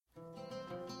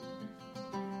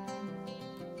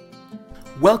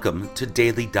Welcome to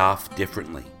Daily Daf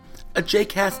Differently, a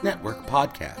JCast Network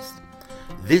podcast.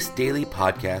 This daily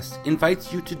podcast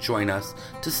invites you to join us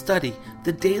to study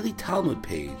the daily Talmud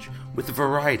page with a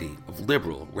variety of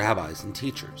liberal rabbis and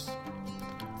teachers.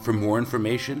 For more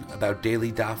information about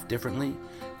Daily Daf Differently,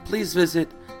 please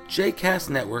visit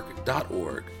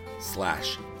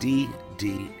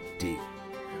jcastnetwork.org/DDD.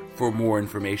 For more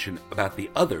information about the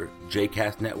other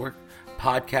JCast Network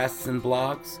podcasts and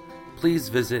blogs, please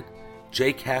visit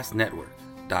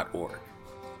jcastnetwork.org.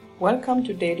 Welcome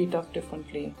to Daily Daf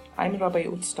Differently. I'm Rabbi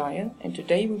Ehud Steyer, and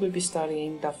today we will be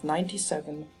studying Daf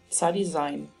 97, Tzadi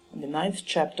Zayin, in the 9th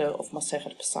chapter of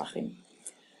Masechet Pesachim.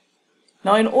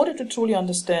 Now, in order to truly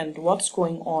understand what's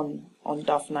going on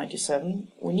Daf 97,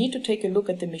 we need to take a look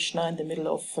at the Mishnah in the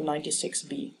middle of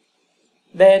 96b.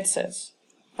 There it says,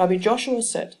 Rabbi Joshua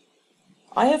said,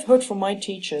 I have heard from my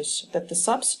teachers that the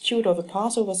substitute of a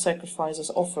Passover sacrifice is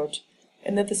offered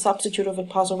and that the substitute of a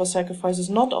Passover sacrifice is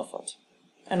not offered,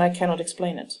 and I cannot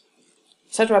explain it.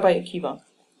 Said Rabbi Akiva,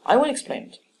 I will explain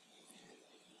it.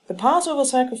 The Passover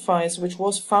sacrifice which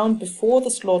was found before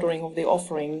the slaughtering of the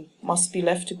offering must be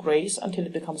left to graze until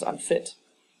it becomes unfit.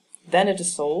 Then it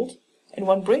is sold, and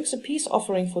one brings a peace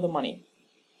offering for the money.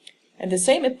 And the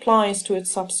same applies to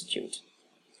its substitute.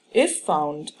 If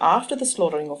found after the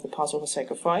slaughtering of the Passover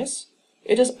sacrifice,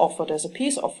 it is offered as a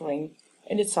peace offering,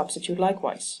 and its substitute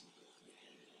likewise.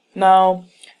 Now,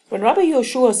 when Rabbi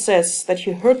Yehoshua says that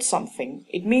he heard something,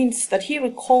 it means that he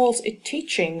recalls a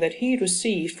teaching that he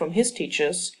received from his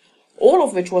teachers, all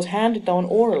of which was handed down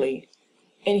orally.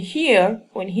 And here,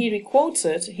 when he requotes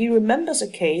it, he remembers a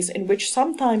case in which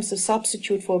sometimes the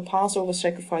substitute for a Passover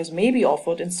sacrifice may be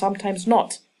offered and sometimes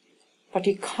not. But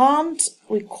he can't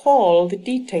recall the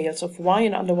details of why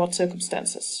and under what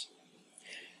circumstances.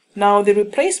 Now, the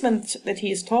replacement that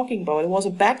he is talking about was a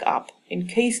backup in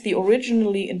case the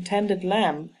originally intended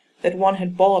lamb that one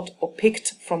had bought or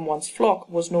picked from one's flock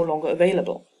was no longer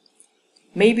available.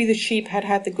 Maybe the sheep had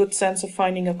had the good sense of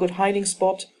finding a good hiding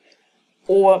spot,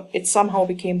 or it somehow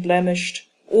became blemished,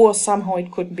 or somehow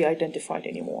it couldn't be identified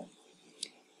anymore.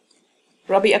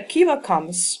 Rabbi Akiva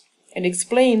comes and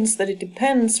explains that it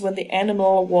depends when the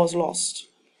animal was lost.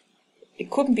 It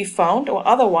couldn't be found or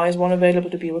otherwise one available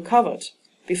to be recovered,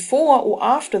 before or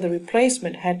after the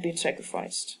replacement had been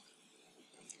sacrificed.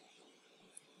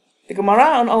 The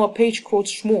Gemara on our page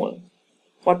quotes Shmuel.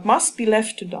 What must be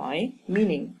left to die,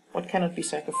 meaning what cannot be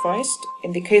sacrificed,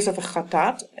 in the case of a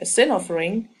chatat, a sin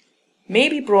offering, may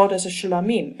be brought as a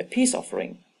shulamim, a peace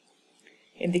offering,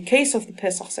 in the case of the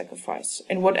Pesach sacrifice.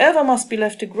 And whatever must be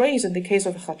left to graze in the case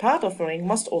of a chatat offering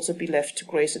must also be left to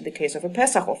graze in the case of a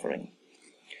Pesach offering.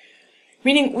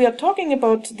 Meaning, we are talking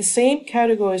about the same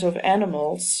categories of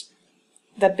animals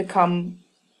that become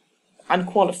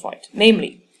unqualified.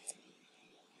 Namely,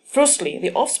 firstly,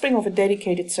 the offspring of a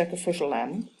dedicated sacrificial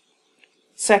lamb.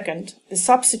 Second, the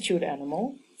substitute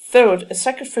animal. Third, a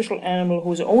sacrificial animal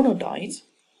whose owner died.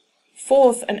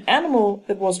 Fourth, an animal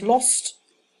that was lost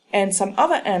and some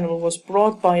other animal was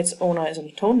brought by its owner as an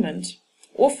atonement.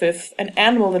 Or fifth, an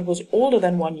animal that was older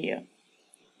than 1 year.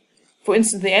 For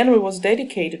instance, the animal was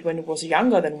dedicated when it was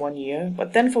younger than 1 year,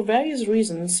 but then for various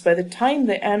reasons, by the time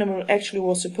the animal actually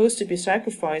was supposed to be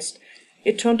sacrificed,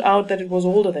 it turned out that it was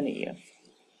older than a year.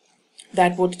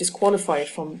 That would disqualify it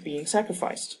from being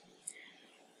sacrificed.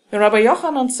 The Rabbi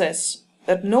Yochanan says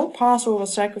that no Passover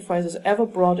sacrifice is ever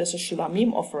brought as a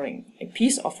shulamim offering, a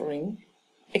peace offering,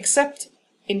 except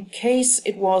in case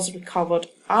it was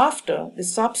recovered after the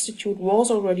substitute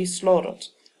was already slaughtered,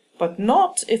 but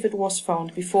not if it was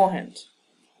found beforehand.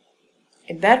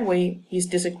 In that way, he is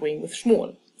disagreeing with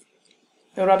Shmuel.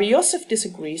 Now, Rabbi Yosef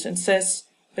disagrees and says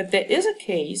that there is a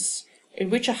case in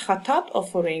which a chatat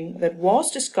offering that was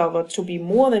discovered to be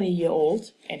more than a year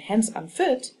old, and hence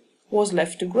unfit, was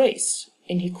left to graze.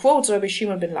 And he quotes Rabbi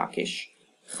Shimon ben Lakish,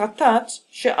 chatat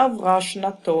she'avra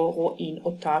shnato ro'in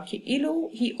ota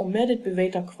ki'ilu hi omedet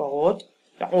beveit hakvarot,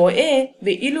 ro'eh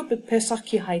ve'ilu bepesach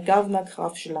ki haigavna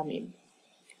krav shlamim.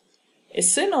 A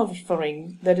sin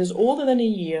offering that is older than a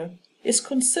year is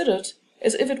considered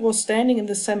as if it was standing in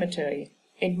the cemetery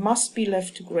and must be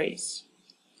left to graze,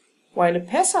 while a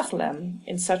Pesach lamb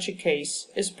in such a case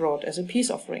is brought as a peace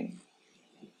offering.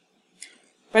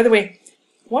 By the way,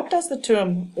 what does the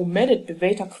term omedet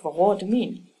beveit hakvarot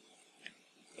mean?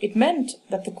 It meant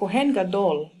that the Kohen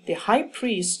Gadol, the high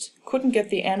priest, couldn't get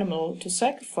the animal to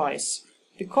sacrifice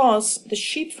because the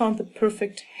sheep found the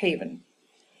perfect haven.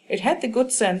 It had the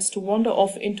good sense to wander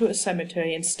off into a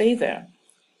cemetery and stay there.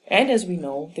 And as we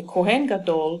know, the Kohen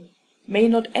Gadol may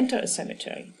not enter a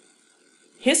cemetery.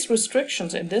 His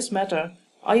restrictions in this matter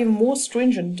are even more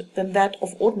stringent than that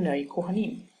of ordinary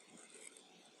Kohanim.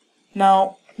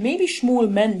 Now, maybe Shmuel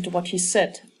meant what he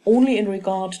said only in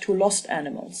regard to lost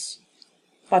animals,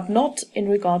 but not in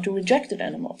regard to rejected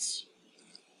animals.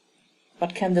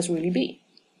 But can this really be?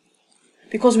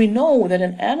 Because we know that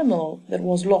an animal that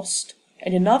was lost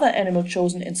and another animal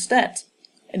chosen instead,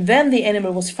 and then the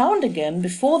animal was found again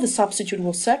before the substitute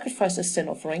was sacrificed as sin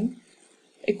offering,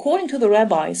 according to the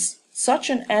rabbis, such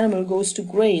an animal goes to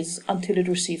graze until it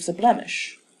receives a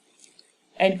blemish.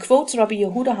 And quotes Rabbi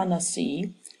Yehuda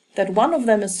Hanassi that one of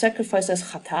them is sacrificed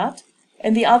as chatat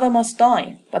and the other must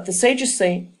die. But the sages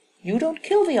say, you don't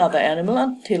kill the other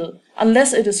animal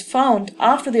unless it is found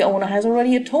after the owner has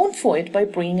already atoned for it by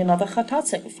bringing another chatat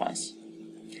sacrifice.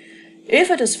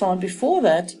 If it is found before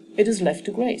that, it is left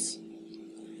to graze.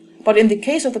 But in the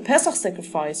case of the Pesach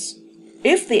sacrifice,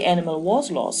 if the animal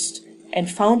was lost and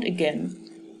found again,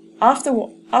 after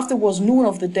was noon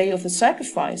of the day of the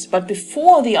sacrifice, but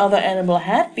before the other animal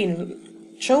had been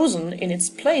chosen in its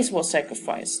place was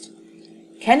sacrificed,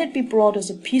 can it be brought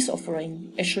as a peace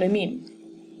offering, a shlemim?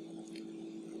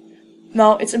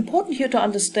 Now, it's important here to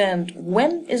understand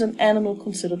when is an animal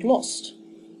considered lost.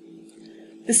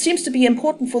 This seems to be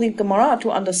important for the Gemara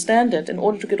to understand it in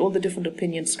order to get all the different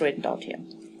opinions straightened out here.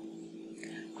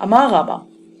 Amar Rabba,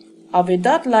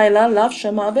 Avedat Laila lav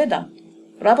shema aveda.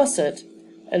 Rabba said,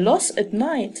 a loss at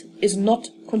night is not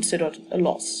considered a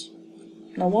loss.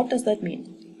 Now what does that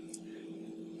mean?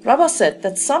 Rabba said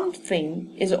that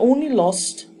something is only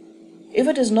lost if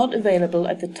it is not available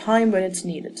at the time when it's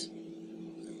needed.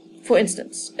 For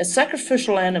instance, a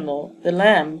sacrificial animal, the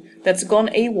lamb, that's gone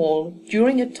AWOL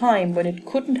during a time when it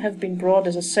couldn't have been brought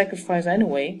as a sacrifice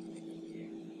anyway,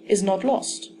 is not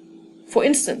lost. For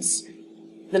instance,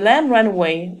 the lamb ran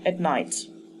away at night.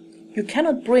 You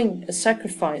cannot bring a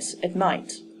sacrifice at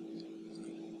night.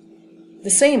 The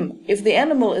same, if the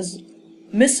animal is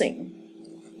missing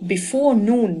before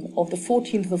noon of the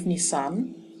 14th of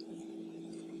Nisan,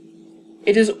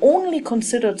 it is only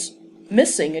considered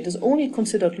missing, it is only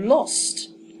considered lost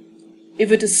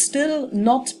if it is still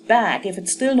not back, if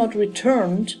it's still not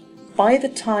returned by the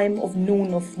time of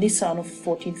noon of Nisan of the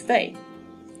 14th day.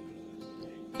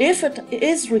 If it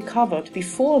is recovered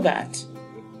before that,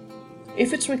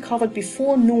 if it's recovered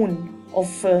before noon of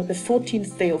the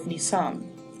 14th day of Nisan,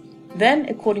 then,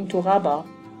 according to Rabbah,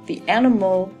 the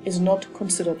animal is not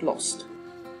considered lost.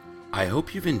 I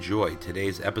hope you've enjoyed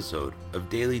today's episode of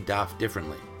Daily Daf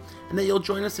Differently, and that you'll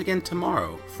join us again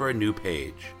tomorrow for a new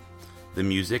page. The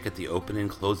music at the open and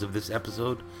close of this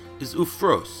episode is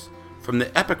Ufros from the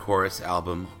Epichorus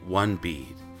album One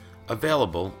Bead,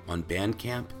 available on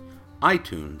Bandcamp,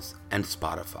 iTunes, and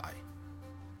Spotify.